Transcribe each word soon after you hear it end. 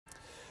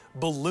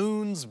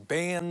Balloons,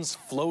 bands,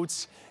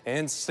 floats,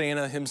 and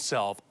Santa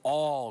himself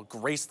all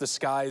graced the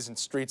skies and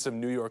streets of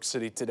New York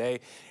City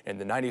today in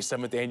the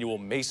 97th annual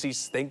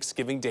Macy's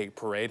Thanksgiving Day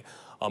Parade.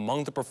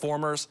 Among the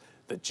performers,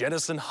 the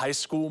Jenison High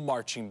School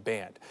Marching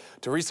Band.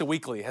 Teresa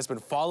Weekly has been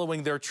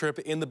following their trip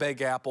in the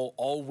Big Apple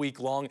all week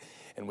long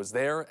and was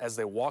there as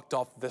they walked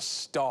off the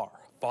star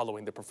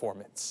following the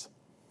performance.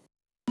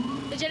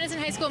 The Jenison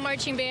High School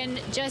Marching Band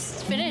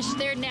just finished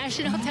their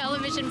national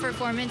television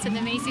performance in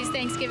the Macy's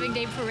Thanksgiving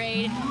Day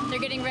Parade. They're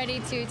getting ready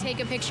to take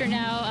a picture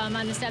now on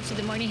the steps of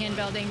the Moynihan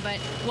Building, but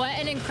what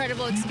an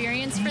incredible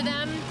experience for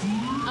them.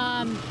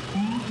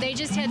 They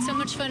just had so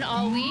much fun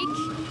all week,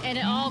 and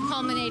it all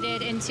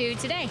culminated into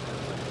today.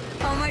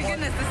 Oh my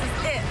goodness, this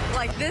is it.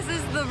 Like, this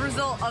is the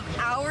result of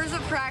hours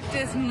of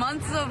practice,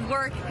 months of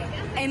work,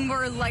 and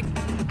we're like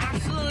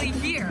actually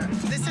here.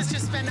 This has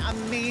just been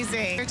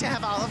amazing to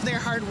have all of their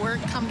hard work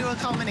come to a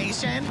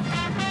culmination.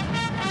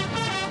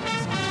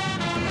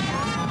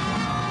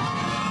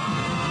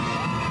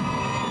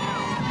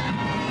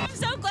 I'm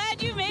so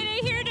glad you made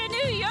it here to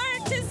New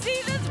York to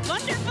see this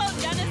wonderful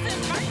Jenison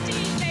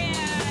Marching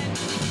Band.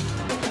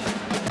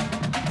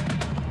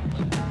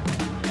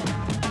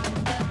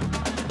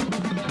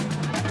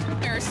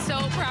 We're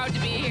so proud to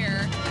be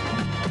here.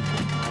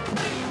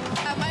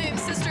 My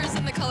sister's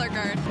in the color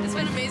guard. It's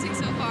been amazing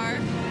so far.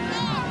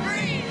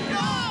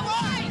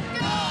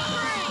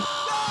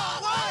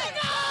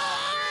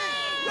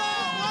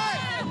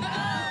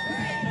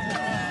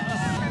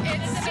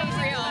 It's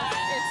surreal.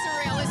 It's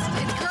surreal.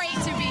 It's great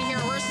to be here.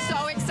 We're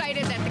so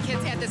excited that the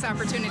kids had this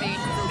opportunity.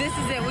 This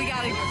is it. We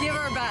got to give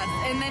our best.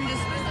 And then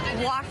just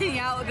walking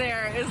out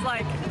there is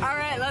like, all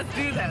right, let's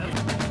do this.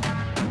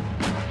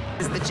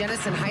 This is the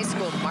Jenison High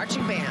School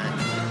Marching Band.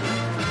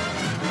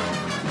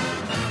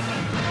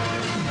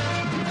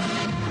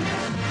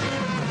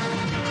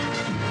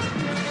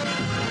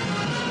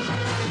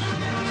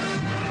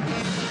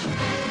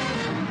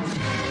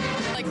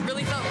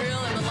 Really felt real,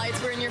 and the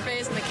lights were in your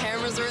face and the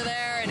cameras were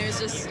there, and it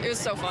was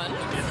so fun.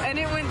 And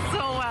it went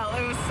so well.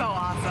 It was so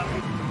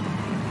awesome.